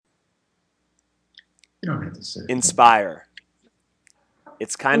You don't have to say it. Inspire.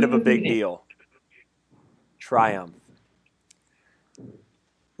 It's kind of a big deal. Triumph.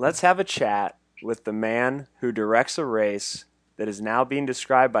 Let's have a chat with the man who directs a race that is now being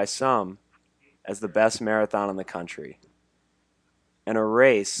described by some as the best marathon in the country. And a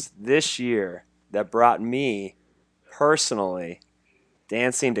race this year that brought me, personally,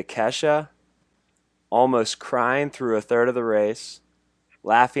 dancing to Kesha, almost crying through a third of the race,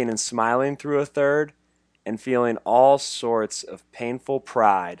 laughing and smiling through a third, and feeling all sorts of painful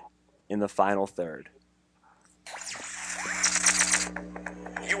pride in the final third.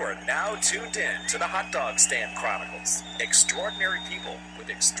 You are now tuned in to the Hot Dog Stand Chronicles. Extraordinary people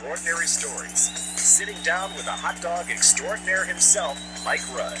with extraordinary stories. Sitting down with a hot dog extraordinaire himself, Mike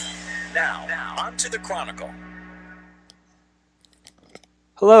Rudd. Now, on to the Chronicle.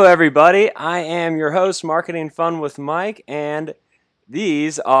 Hello, everybody. I am your host, Marketing Fun with Mike, and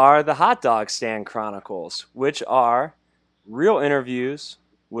these are the Hot Dog Stand Chronicles, which are real interviews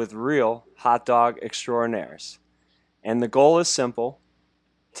with real hot dog extraordinaires. And the goal is simple: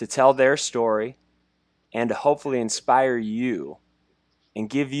 to tell their story and to hopefully inspire you and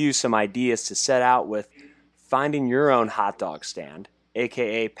give you some ideas to set out with finding your own hot dog stand,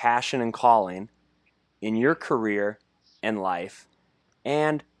 aka passion and calling, in your career and life,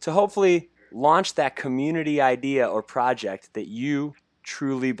 and to hopefully launch that community idea or project that you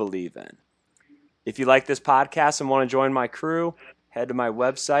truly believe in. If you like this podcast and want to join my crew, head to my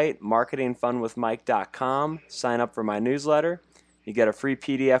website, marketingfunwithmike.com, sign up for my newsletter. You get a free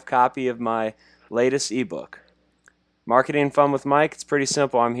PDF copy of my latest ebook. Marketing Fun with Mike, it's pretty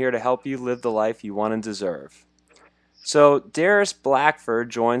simple. I'm here to help you live the life you want and deserve. So Darris Blackford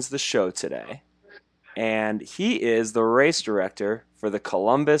joins the show today, and he is the race director for the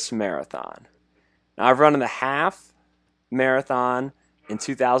Columbus Marathon. Now, I've run in the half marathon in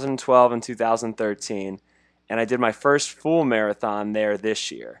 2012 and 2013, and I did my first full marathon there this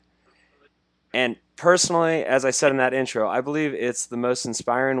year. And personally, as I said in that intro, I believe it's the most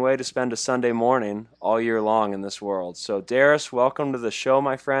inspiring way to spend a Sunday morning all year long in this world. So, Darris, welcome to the show,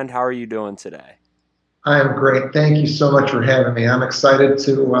 my friend. How are you doing today? I am great. Thank you so much for having me. I'm excited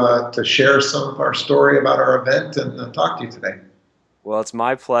to share some of our story about our event and talk to you today. Well, it's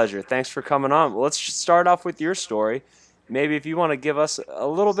my pleasure. Thanks for coming on. Well, let's start off with your story. Maybe if you want to give us a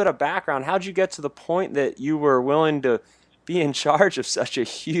little bit of background, how'd you get to the point that you were willing to be in charge of such a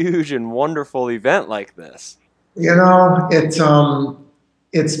huge and wonderful event like this? You know,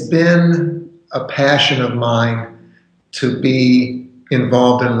 it's been a passion of mine to be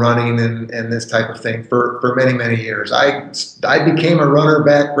involved in running and this type of thing for many, many years. I became a runner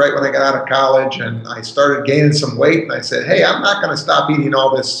back right when I got out of college, and I started gaining some weight, and I said, hey, I'm not going to stop eating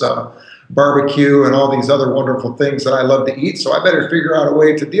all this barbecue and all these other wonderful things that I love to eat, so I better figure out a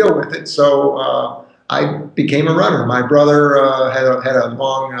way to deal with it. So I became a runner. My brother had a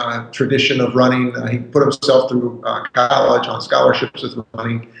long tradition of running. He put himself through college on scholarships with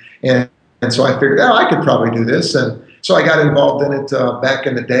running, and so I figured, oh, I could probably do this. And so I got involved in it back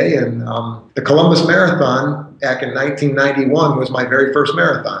in the day. And the Columbus Marathon back in 1991 was my very first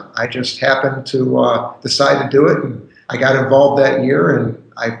marathon. I just happened to decide to do it, and I got involved that year, and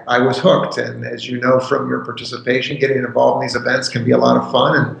I was hooked. And as you know from your participation, getting involved in these events can be a lot of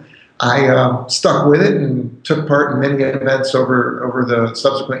fun. And I stuck with it and took part in many events over the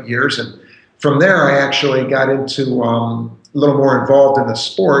subsequent years. And from there, I actually got into a little more involved in the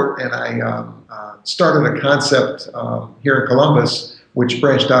sport, and I started a concept here in Columbus, which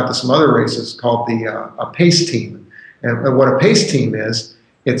branched out to some other races, called a pace team. And what a pace team is,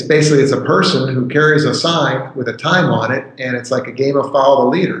 it's a person who carries a sign with a time on it, and it's like a game of follow the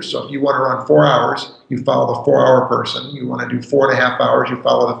leader. So if you want to run 4 hours, you follow the 4-hour person. You want to do 4.5 hours, you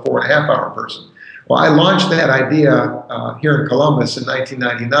follow the 4.5-hour person. Well, I launched that idea here in Columbus in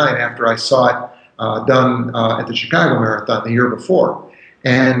 1999 after I saw it done at the Chicago Marathon the year before.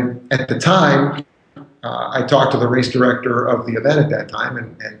 And at the time, I talked to the race director of the event at that time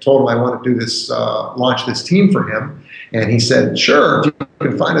and told him I want to do this, launch this team for him. And he said, sure, if you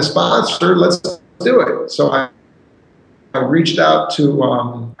can find a sponsor, let's do it. So I reached out to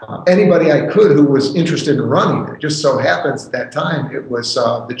anybody I could who was interested in running. It just so happens at that time it was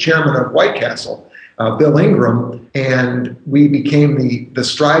the chairman of White Castle, Bill Ingram, and we became the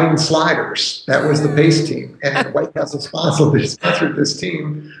Striding Sliders. That was the pace team. And White Castle sponsored this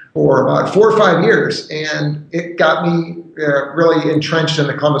team for about 4 or 5 years. And it got me really entrenched in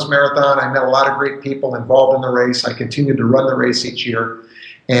the Columbus Marathon. I met a lot of great people involved in the race. I continued to run the race each year.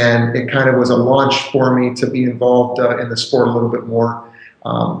 And it kind of was a launch for me to be involved in the sport a little bit more.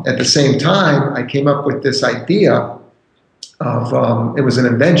 At the same time, I came up with this idea it was an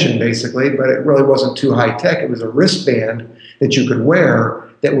invention basically, but it really wasn't too high tech. It was a wristband that you could wear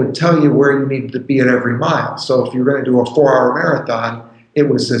that would tell you where you needed to be at every mile. So if you're going to do a 4-hour marathon, it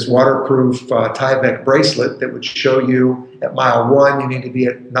was this waterproof Tyvek bracelet that would show you at mile 1 you need to be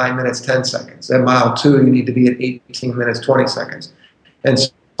at 9 minutes 10 seconds. At mile 2 you need to be at 18 minutes 20 seconds. And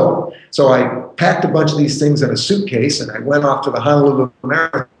so I packed a bunch of these things in a suitcase and I went off to the Honolulu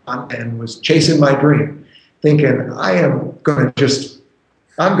Marathon and was chasing my dream, thinking I'm going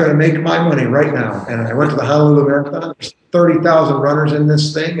to make my money right now. And I went to the Honolulu Marathon. There's 30,000 runners in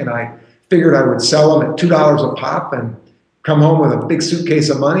this thing, and I figured I would sell them at $2 a pop and come home with a big suitcase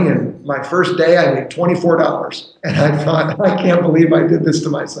of money. And my first day, I made $24. And I thought, I can't believe I did this to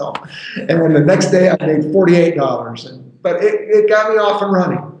myself. And then the next day, I made $48. But it got me off and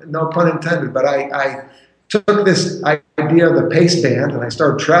running, no pun intended. But I took this idea of the pace band, and I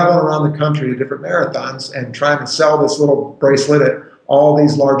started traveling around the country to different marathons and trying to sell this little bracelet at all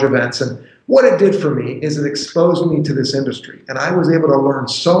these large events. And what it did for me is it exposed me to this industry. And I was able to learn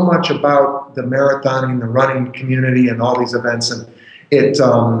so much about the marathoning, the running community, and all these events. And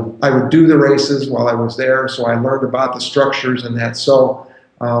I would do the races while I was there, so I learned about the structures and that. So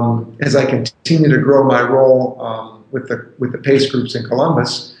as I continue to grow my role with the pace groups in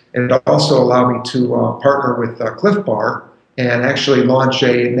Columbus, and it also allowed me to partner with Cliff Bar and actually launch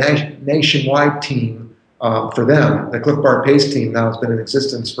a nationwide team for them. The Cliff Bar Pace team now has been in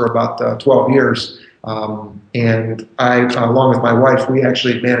existence for about 12 years. And I, along with my wife, we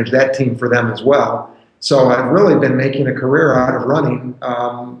actually manage that team for them as well. So I've really been making a career out of running,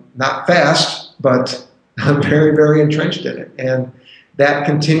 not fast, but I'm very, very entrenched in it. And that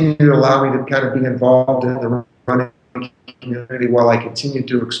continued to allow me to kind of be involved in the running community while I continued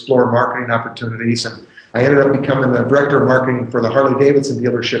to explore marketing opportunities. And I ended up becoming the director of marketing for the Harley-Davidson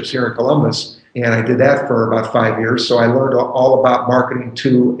dealerships here in Columbus. And I did that for about 5 years. So I learned all about marketing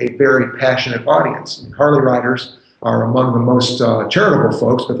to a very passionate audience. And Harley riders are among the most charitable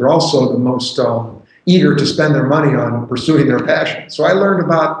folks, but they're also the most eager to spend their money on pursuing their passion. So I learned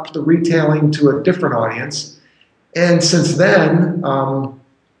about the retailing to a different audience. And since then,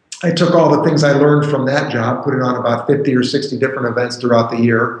 I took all the things I learned from that job, put it on about 50 or 60 different events throughout the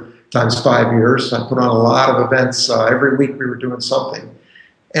year, times 5 years. I put on a lot of events. Every week we were doing something.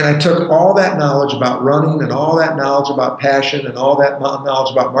 And I took all that knowledge about running and all that knowledge about passion and all that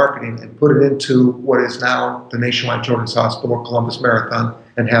knowledge about marketing and put it into what is now the Nationwide Children's Hospital Columbus Marathon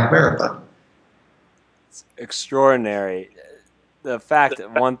and Half Marathon. It's extraordinary. The fact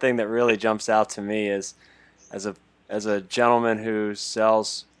that one thing that really jumps out to me is as a gentleman who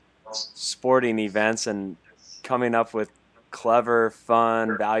sells sporting events and coming up with clever,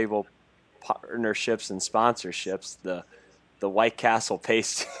 fun, valuable partnerships and sponsorships, the White Castle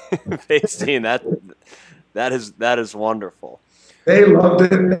pace team, that is wonderful. They loved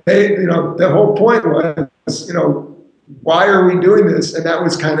it. The whole point was, why are we doing this? And that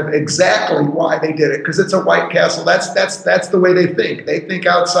was kind of exactly why they did it, because it's a White Castle. That's the way they think. They think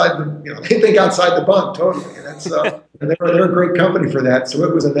outside the bunk totally. And that's and they're a great company for that. So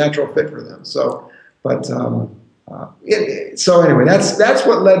it was a natural fit for them. So, but. So anyway, that's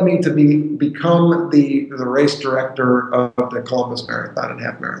what led me to become the race director of the Columbus Marathon and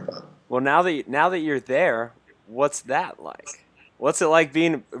Half Marathon. Well, now that you're there, what's that like? What's it like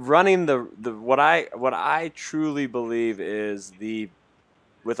running the what I truly believe is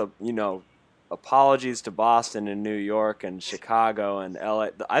apologies to Boston and New York and Chicago and LA.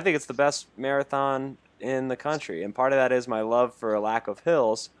 I think it's the best marathon in the country, and part of that is my love for a lack of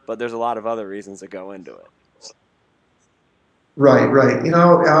hills, but there's a lot of other reasons that go into it. Right.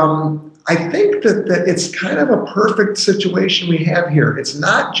 I think that it's kind of a perfect situation we have here. It's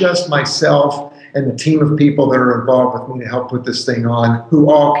not just myself and the team of people that are involved with me to help put this thing on, who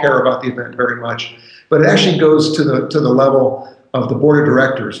all care about the event very much, but it actually goes to the level of the board of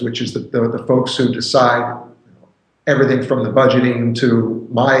directors, which is the folks who decide everything from the budgeting to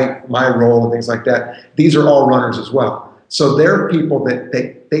my role and things like that. These are all runners as well. So they're people that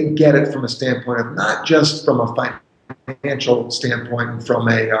they get it from a standpoint of not just from a financial standpoint and from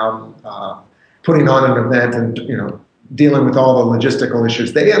a putting on an event and dealing with all the logistical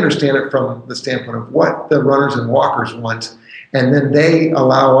issues. They understand it from the standpoint of what the runners and walkers want, and then they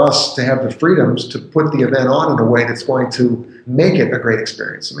allow us to have the freedoms to put the event on in a way that's going to make it a great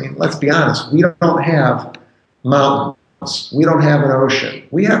experience. I mean, let's be honest, we don't have mountains, we don't have an ocean.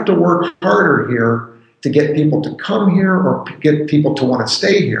 We have to work harder here to get people to come here or get people to want to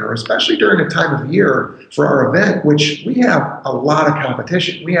stay here, especially during a time of year for our event, which we have a lot of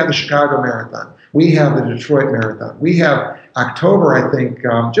competition. We have the Chicago Marathon. We have the Detroit Marathon. We have October, I think,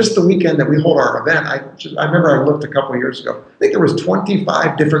 just the weekend that we hold our event. I remember I looked a couple of years ago. I think there was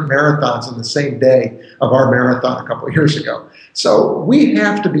 25 different marathons on the same day of our marathon a couple of years ago. So we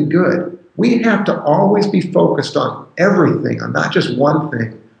have to be good. We have to always be focused on everything, on not just one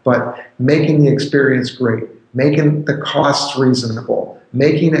thing, but making the experience great, making the costs reasonable,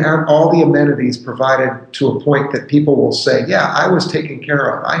 making all the amenities provided to a point that people will say, yeah, I was taken care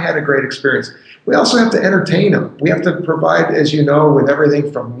of. I had a great experience. We also have to entertain them. We have to provide, as you know, with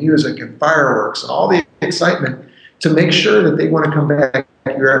everything from music and fireworks and all the excitement to make sure that they want to come back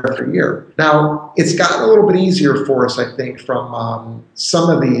year after year. Now, it's gotten a little bit easier for us, I think, from some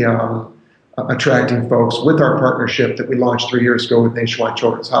of the attracting folks with our partnership that we launched 3 years ago with Nationwide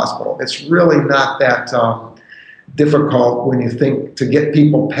Children's Hospital. It's really not that difficult when you think to get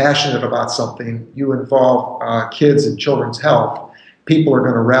people passionate about something. You involve kids and children's health, people are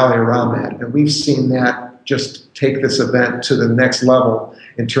going to rally around that. And we've seen that just take this event to the next level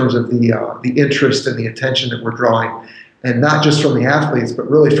in terms of the interest and the attention that we're drawing. And not just from the athletes, but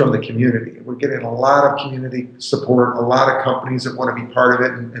really from the community. We're getting a lot of community support, a lot of companies that want to be part of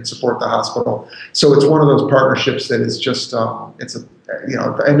it and support the hospital. So it's one of those partnerships that is just, I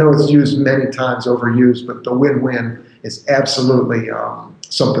know it's used many times, overused, but the win-win is absolutely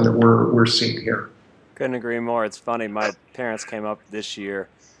something that we're seeing here. Couldn't agree more. It's funny. My parents came up this year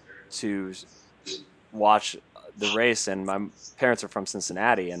to watch the race, and my parents are from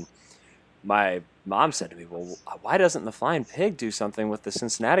Cincinnati, and my mom said to me, well, why doesn't the Flying Pig do something with the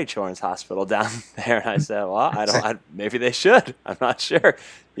Cincinnati Children's Hospital down there? And I said, well, maybe they should. I'm not sure,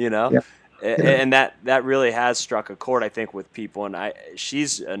 Yeah. And that really has struck a chord, I think, with people. And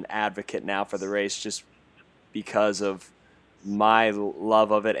she's an advocate now for the race just because of my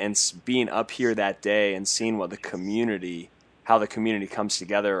love of it and being up here that day and seeing how the community comes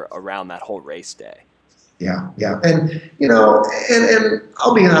together around that whole race day. Yeah. And, and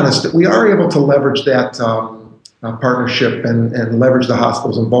I'll be honest, that we are able to leverage that partnership and leverage the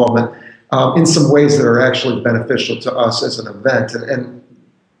hospital's involvement in some ways that are actually beneficial to us as an event. And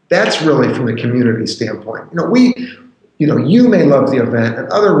that's really from the community standpoint. You may love the event and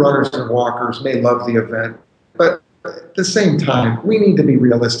other runners and walkers may love the event, but at the same time, we need to be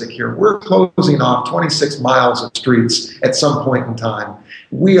realistic here. We're closing off 26 miles of streets at some point in time.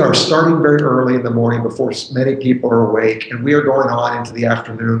 We are starting very early in the morning before many people are awake, and we are going on into the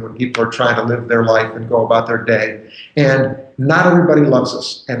afternoon when people are trying to live their life and go about their day. And not everybody loves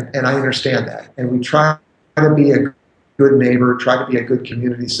us, and I understand that. And we try to be a good neighbor, try to be a good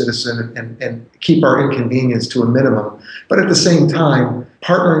community citizen, and keep our inconvenience to a minimum. But at the same time,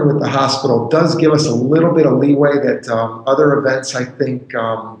 partnering with the hospital does give us a little bit of leeway that other events, I think,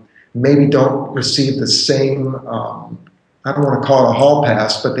 maybe don't receive the same, I don't want to call it a hall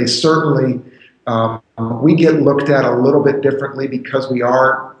pass, but they certainly, we get looked at a little bit differently because we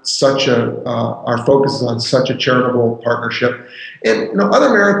are our focus is on such a charitable partnership. And other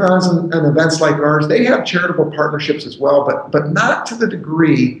marathons and events like ours, they have charitable partnerships as well, but not to the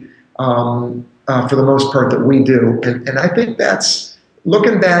degree, for the most part, that we do. And I think that's,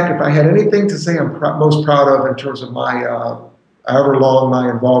 looking back, if I had anything to say I'm most proud of in terms of my, however long my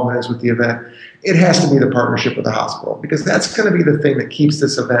involvement is with the event, it has to be the partnership with the hospital, because that's going to be the thing that keeps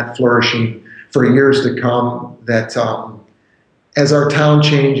this event flourishing for years to come. That as our town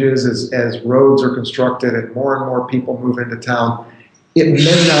changes, as roads are constructed and more people move into town, it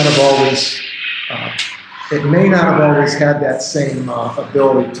may not have always had that same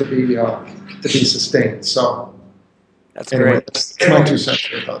ability to be sustained. So that's anyway, great. That's my 2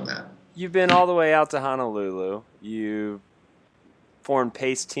 cents worth on that. You've been all the way out to Honolulu. You formed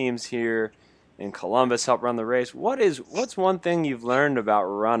pace teams here in Columbus, helped run the race. What's one thing you've learned about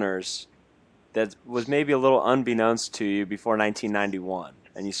runners that was maybe a little unbeknownst to you before 1991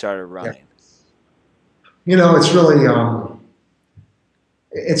 and you started running? Yeah.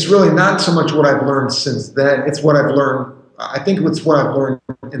 It's really not so much what I've learned since then. It's what I've learned. I think it's what I've learned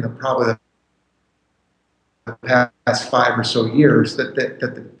in probably the past 5 or so years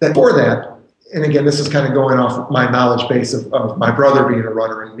that before that, and again, this is kind of going off my knowledge base of my brother being a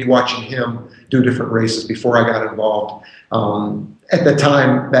runner and me watching him do different races before I got involved. At the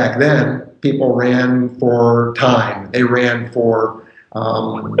time back then, people ran for time. They ran for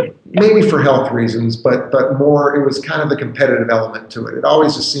maybe for health reasons, but more it was kind of the competitive element to it. It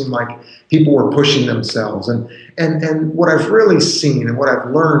always just seemed like people were pushing themselves. And what I've really seen and what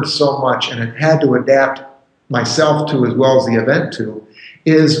I've learned so much and have had to adapt myself to as well as the event to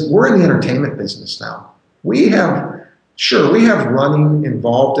is we're in the entertainment business now. We have Sure, we have running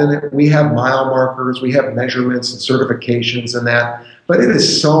involved in it. We have mile markers, we have measurements and certifications and that, but it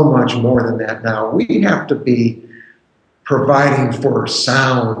is so much more than that now. We have to be providing for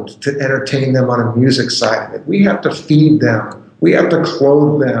sound to entertain them on a music side of it. We have to feed them. We have to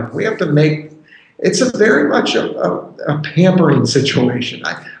clothe them. We have to make it's a very much a pampering situation.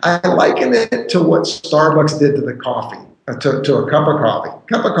 I liken it to what Starbucks did to the coffee, to a cup of coffee. A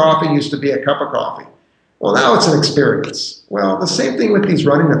cup of coffee used to be a cup of coffee. Well, now it's an experience. Well, the same thing with these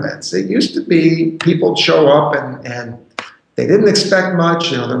running events. It used to be people show up and they didn't expect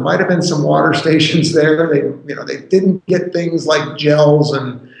much. There might have been some water stations there. They didn't get things like gels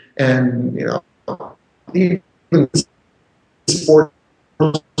and even sports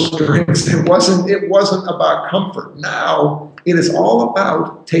drinks. It wasn't about comfort. Now it is all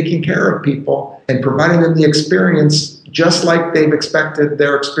about taking care of people and providing them the experience just like they've expected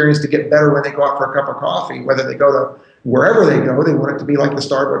their experience to get better when they go out for a cup of coffee. Whether they go to wherever they go, they want it to be like the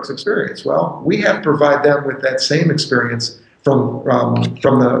Starbucks experience. Well, we have to provide them with that same experience from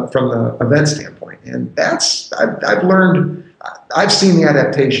the event standpoint, and I've learned. I've seen the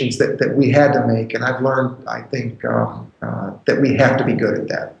adaptations that we had to make, and I've learned, I think, that we have to be good at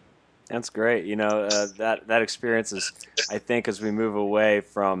that. That's great. That experience is, I think, as we move away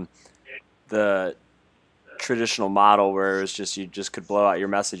from the traditional model where it was just you just could blow out your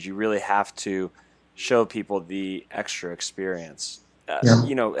message, you really have to show people the extra experience.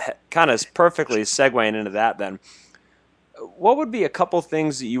 Yeah. Kind of perfectly segueing into that then, what would be a couple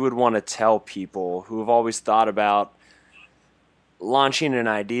things that you would want to tell people who have always thought about launching an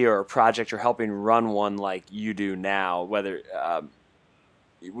idea or a project or helping run one like you do now, whether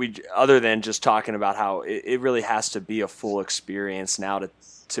other than just talking about how it really has to be a full experience now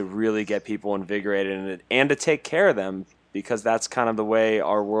to really get people invigorated in it and to take care of them, because that's kind of the way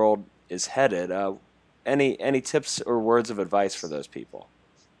our world is headed. Any tips or words of advice for those people?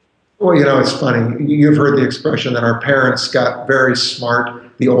 Well, it's funny. You've heard the expression that our parents got very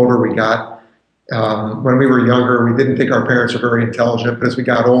smart the older we got. When we were younger, we didn't think our parents were very intelligent, but as we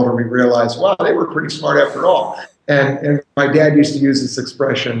got older, we realized, wow, they were pretty smart after all. And my dad used to use this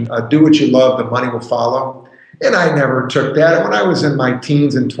expression, do what you love, the money will follow. And I never took that. When I was in my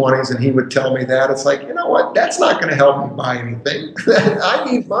teens and 20s and he would tell me that, it's like, you know what? That's not going to help me buy anything. I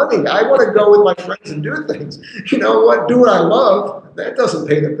need money. I want to go with my friends and do things. You know what? Do what I love. That doesn't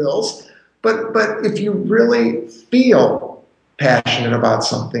pay the bills. But if you really feel passionate about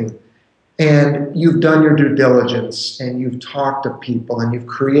something and you've done your due diligence and you've talked to people and you've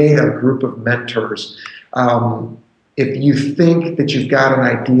created a group of mentors, if you think that you've got an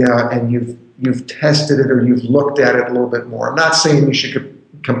idea and you've tested it or you've looked at it a little bit more. I'm not saying you should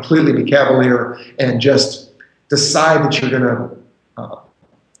completely be cavalier and just decide that you're going to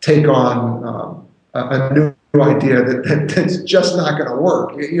take on a new idea that's just not going to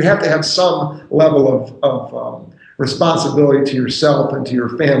work. You have to have some level of responsibility to yourself and to your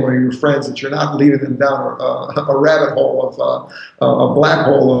family or your friends, that you're not leading them down a rabbit hole of a black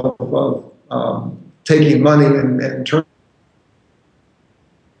hole of taking money and turning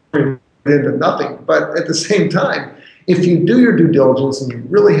it into nothing. But at the same time, if you do your due diligence and you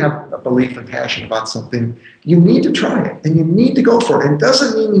really have a belief and passion about something, you need to try it and you need to go for it. And it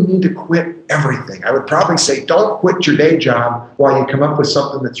doesn't mean you need to quit everything. I would probably say don't quit your day job while you come up with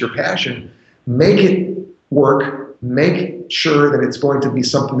something that's your passion. Make it work. Make sure that it's going to be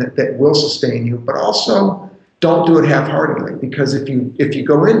something that will sustain you, but also don't do it half-heartedly, because if you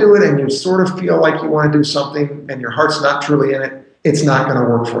go into it and you sort of feel like you want to do something and your heart's not truly in it, it's not going to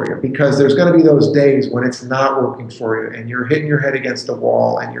work for you, because there's going to be those days when it's not working for you and you're hitting your head against the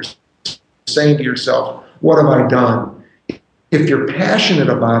wall and you're saying to yourself, what have I done? If you're passionate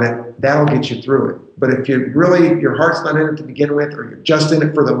about it, that'll get you through it. But if your heart's not in it to begin with, or you're just in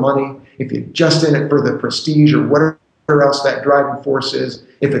it for the money, if you're just in it for the prestige or whatever else that driving force is,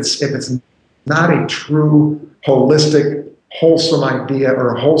 if it's not a true, holistic, wholesome idea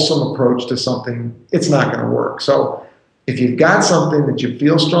or a wholesome approach to something, it's not going to work. So if you've got something that you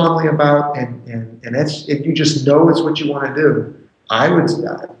feel strongly about and you just know it's what you want to do, I would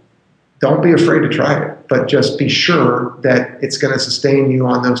don't be afraid to try it, but just be sure that it's going to sustain you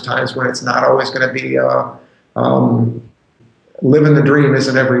on those times when it's not always going to be living the dream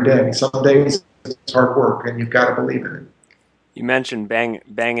isn't every day. Some days it's hard work, and you've got to believe in it. You mentioned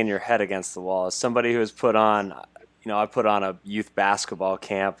banging your head against the wall. As somebody who has put on, I put on a youth basketball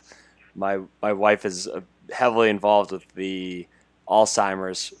camp. My wife is heavily involved with the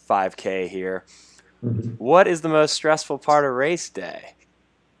Alzheimer's 5K here. Mm-hmm. What is the most stressful part of race day?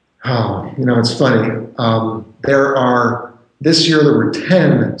 Oh, it's funny. This year there were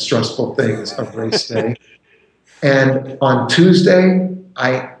 10 stressful things of race day. And on Tuesday,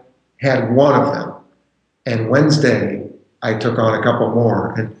 I had one of them. And Wednesday, I took on a couple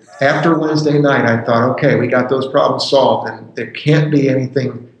more. And after Wednesday night, I thought, okay, we got those problems solved, and there can't be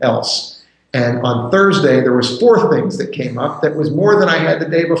anything else. And on Thursday, there was 4 things that came up that was more than I had the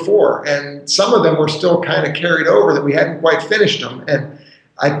day before. And some of them were still kind of carried over that we hadn't quite finished them. And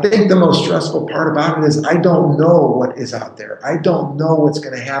I think the most stressful part about it is I don't know what is out there. I don't know what's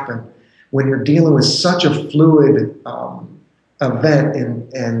going to happen when you're dealing with such a fluid event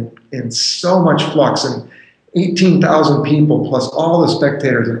and in so much flux, and 18,000 people plus all the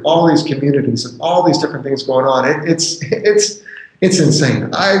spectators and all these communities and all these different things going on. It's insane.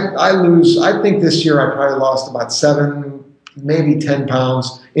 I think this year I probably lost about 7, maybe 10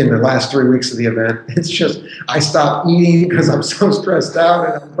 pounds in the last 3 weeks of the event. It's just, I stopped eating because I'm so stressed out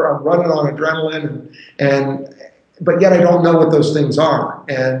and I'm running on adrenaline but yet I don't know what those things are.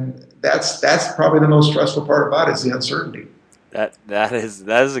 And that's probably the most stressful part about it, is the uncertainty. That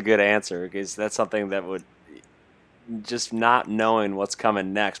is a good answer, because that's something that would, just not knowing what's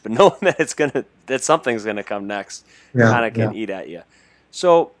coming next, but knowing that something's gonna come next, kind of can eat at you.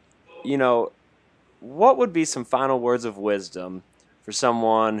 So, what would be some final words of wisdom for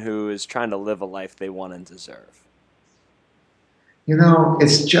someone who is trying to live a life they want and deserve?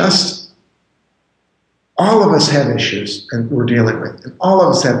 It's just, all of us have issues and we're dealing with, and all of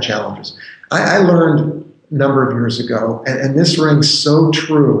us have challenges. I learned a number of years ago, and this rings so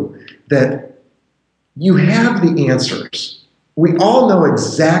true, that you have the answers. We all know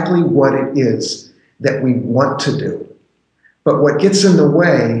exactly what it is that we want to do. But what gets in the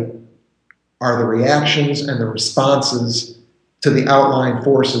way are the reactions and the responses to the outlying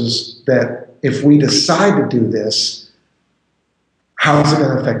forces that, if we decide to do this, how is it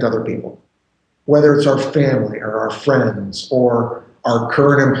going to affect other people? Whether it's our family or our friends or our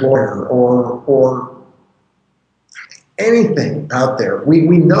current employer or anything out there. We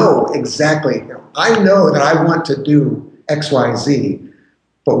know exactly. I know that I want to do X, Y, Z,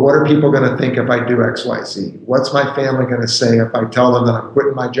 but what are people going to think if I do X, Y, Z? What's my family going to say if I tell them that I'm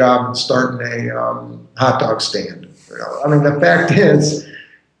quitting my job and starting a hot dog stand? I mean, the fact is,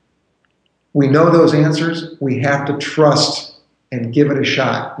 we know those answers. We have to trust and give it a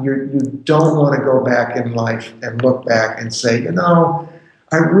shot. You don't want to go back in life and look back and say,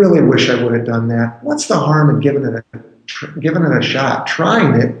 I really wish I would have done that. What's the harm in giving it a shot,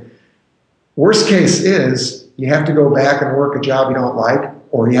 trying it? Worst case is you have to go back and work a job you don't like,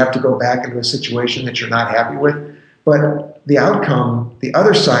 or you have to go back into a situation that you're not happy with. But the outcome, the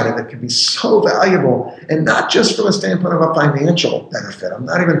other side of it, can be so valuable, and not just from a standpoint of a financial benefit. I'm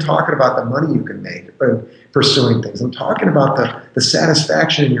not even talking about the money you can make by pursuing things. I'm talking about the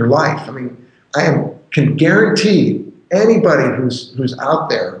satisfaction in your life. I mean, can guarantee anybody who's out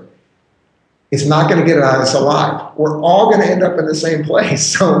there is not going to get out of this alive. We're all going to end up in the same place.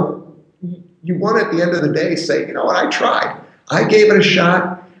 So you want, at the end of the day, say, you know what, I tried. I gave it a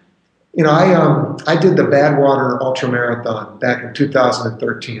shot. I did the Badwater Ultra Marathon back in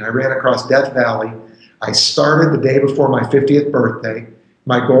 2013. I ran across Death Valley. I started the day before my 50th birthday.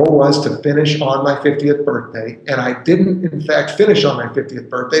 My goal was to finish on my 50th birthday, and I didn't, in fact, finish on my 50th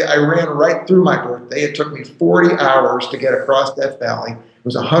birthday. I ran right through my birthday. It took me 40 hours to get across Death Valley. It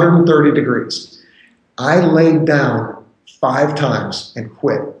was 130 degrees. I laid down 5 times and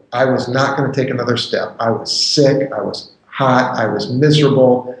quit. I was not going to take another step. I was sick. I was hot. I was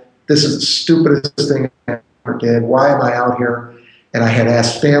miserable. This is the stupidest thing I ever did. Why am I out here? And I had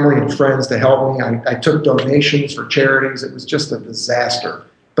asked family and friends to help me. I took donations for charities. It was just a disaster.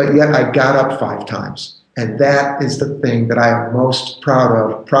 But yet I got up 5 times. And that is the thing that I am most proud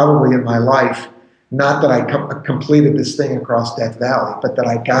of, probably in my life. Not that I completed this thing across Death Valley, but that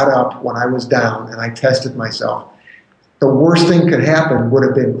I got up when I was down and I tested myself. The worst thing could happen would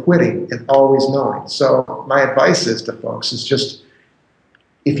have been quitting and always knowing. So my advice is to folks is just,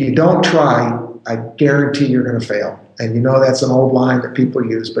 if you don't try, I guarantee you're going to fail. And that's an old line that people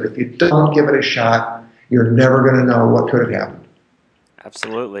use, but if you don't give it a shot, you're never going to know what could have happened.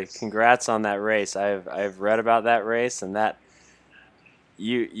 Absolutely. Congrats on that race. I've read about that race, and that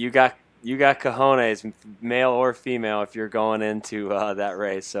you got cojones, male or female, if you're going into that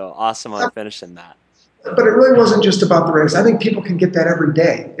race. So awesome on finishing that. But it really wasn't just about the race. I think people can get that every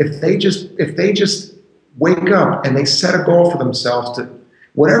day if they just wake up and they set a goal for themselves to.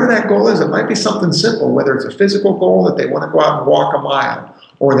 Whatever that goal is, it might be something simple, whether it's a physical goal that they want to go out and walk a mile,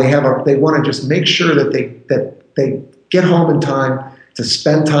 or they want to just make sure that they get home in time to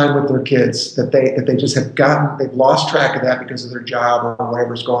spend time with their kids, that they just they've lost track of that because of their job or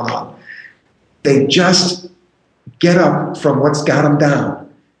whatever's going on. They just get up from what's got them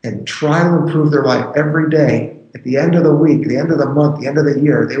down and try to improve their life every day. at the end of the week, the end of the month, the end of the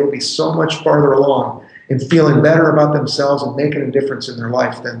year, they will be so much farther along in feeling better about themselves and making a difference in their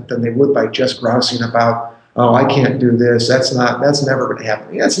life than they would by just grousing about, oh, I can't do this. That's never going to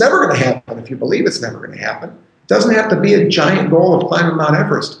happen. Yeah, it's never going to happen if you believe it's never going to happen. It doesn't have to be a giant goal of climbing Mount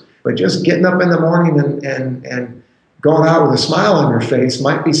Everest, but just getting up in the morning and going out with a smile on your face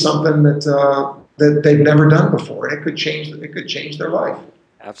might be something that they've never done before. It could change their life.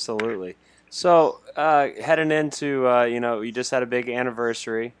 Absolutely. So heading into you just had a big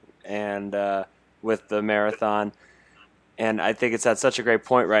anniversary and with the marathon, and I think it's at such a great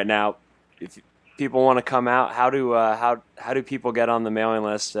point right now. If people want to come out, how do people get on the mailing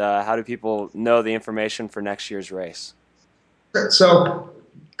list? How do people know the information for next year's race? So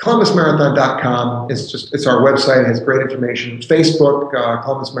ColumbusMarathon.com it's our website. It has great information. Facebook,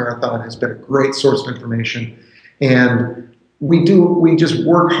 Columbus Marathon has been a great source of information, and we just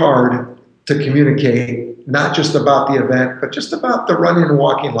work hard to communicate not just about the event, but just about the running and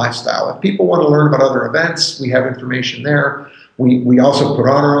walking lifestyle. If people want to learn about other events, we have information there. We also put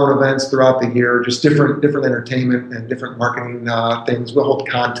on our own events throughout the year, just different entertainment and different marketing things. We'll hold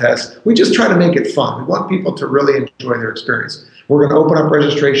contests. We just try to make it fun. We want people to really enjoy their experience. We're going to open up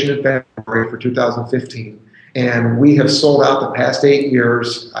registration in February for 2015, and we have sold out the past 8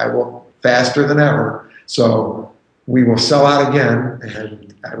 years. Faster than ever. So we will sell out again,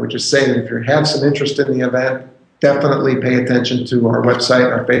 and I would just say that if you have some interest in the event, definitely pay attention to our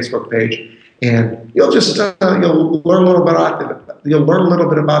website, our Facebook page, and you'll just you'll learn a little bit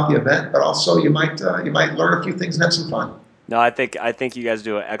about the event, but also you might learn a few things and have some fun. No, I think you guys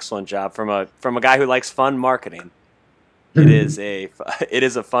do an excellent job from a guy who likes fun marketing. It is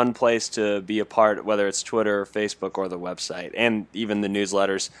a fun place to be a part, whether it's Twitter, Facebook, or the website, and even the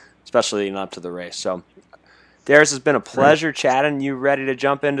newsletters, especially leading up to the race. So, Darris, it's been a pleasure chatting. You ready to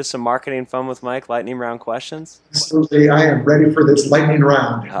jump into some marketing fun with Mike, lightning round questions? Absolutely, I am ready for this lightning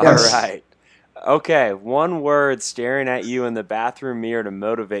round. Yes. All right. Okay, one word staring at you in the bathroom mirror to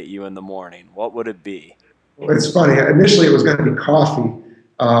motivate you in the morning. What would it be? It's funny. Initially, it was going to be coffee.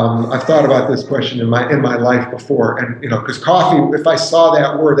 I've thought about this question in my life before, and because coffee, if I saw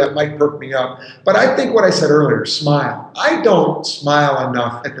that word, that might perk me up. But I think what I said earlier, smile. I don't smile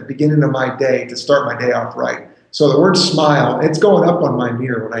enough at the beginning of my day to start my day off right. So the word smile, it's going up on my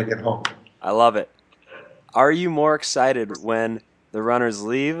mirror when I get home. I love it. Are you more excited when the runners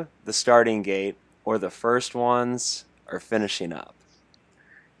leave the starting gate or the first ones are finishing up?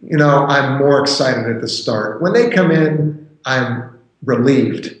 I'm more excited at the start. When they come in, I'm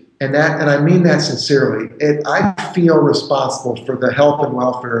relieved, and I mean that sincerely. I feel responsible for the health and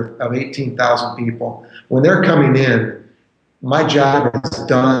welfare of 18,000 people. When they're coming in, my job is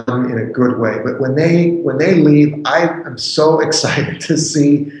done in a good way. But when they leave, I am so excited to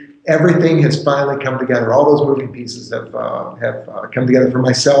see everything has finally come together. All those moving pieces have come together for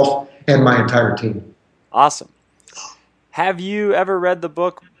myself and my entire team. Awesome. Have you ever read the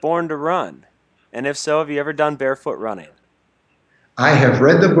book Born to Run? And if so, have you ever done barefoot running? I have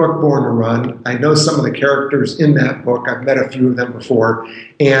read the book Born to Run. I know some of the characters in that book. I've met a few of them before.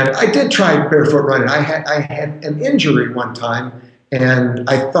 And I did try barefoot running. I had an injury one time, and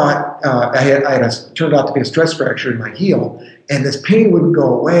I thought turned out to be a stress fracture in my heel. And this pain wouldn't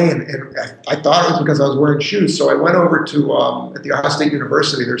go away, and I thought it was because I was wearing shoes. So I went over to, at the Ohio State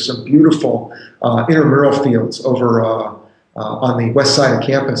University, there's some beautiful intramural fields over on the west side of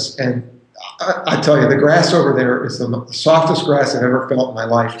campus. And I tell you, the grass over there is the softest grass I've ever felt in my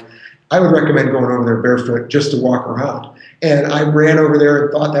life. I would recommend going over there barefoot just to walk around. And I ran over there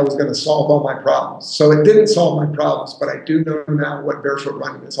and thought that was going to solve all my problems. So it didn't solve my problems, but I do know now what barefoot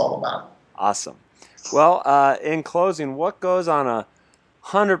running is all about. Awesome. Well, in closing, what goes on a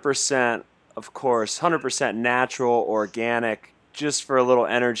 100%, of course, 100% natural, organic, just for a little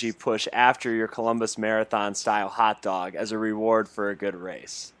energy push after your Columbus Marathon style hot dog as a reward for a good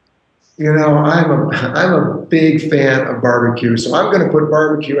race? I'm a big fan of barbecue, so I'm going to put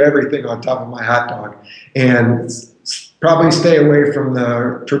barbecue everything on top of my hot dog, and probably stay away from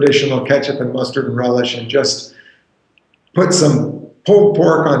the traditional ketchup and mustard and relish, and just put some pulled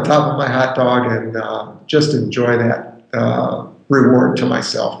pork on top of my hot dog and just enjoy that reward to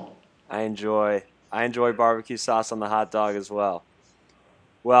myself. I enjoy barbecue sauce on the hot dog as well.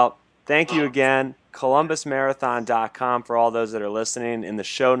 Well, thank you again. ColumbusMarathon.com for all those that are listening. In the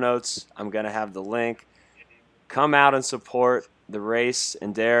show notes, I'm going to have the link. Come out and support the race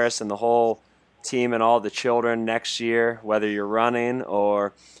and Darris and the whole team and all the children next year, whether you're running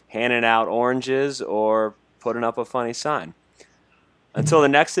or handing out oranges or putting up a funny sign. Until the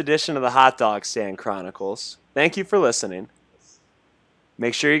next edition of the Hot Dog Stand Chronicles, thank you for listening.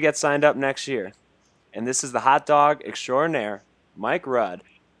 Make sure you get signed up next year. And this is the hot dog extraordinaire, Mike Rudd,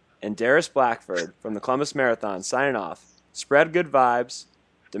 and Darris Blackford from the Columbus Marathon signing off. Spread good vibes.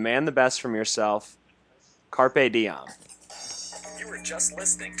 Demand the best from yourself. Carpe diem. You were just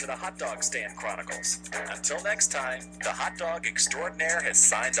listening to the Hot Dog Stand Chronicles. Until next time, the Hot Dog Extraordinaire has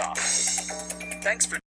signed off. Thanks for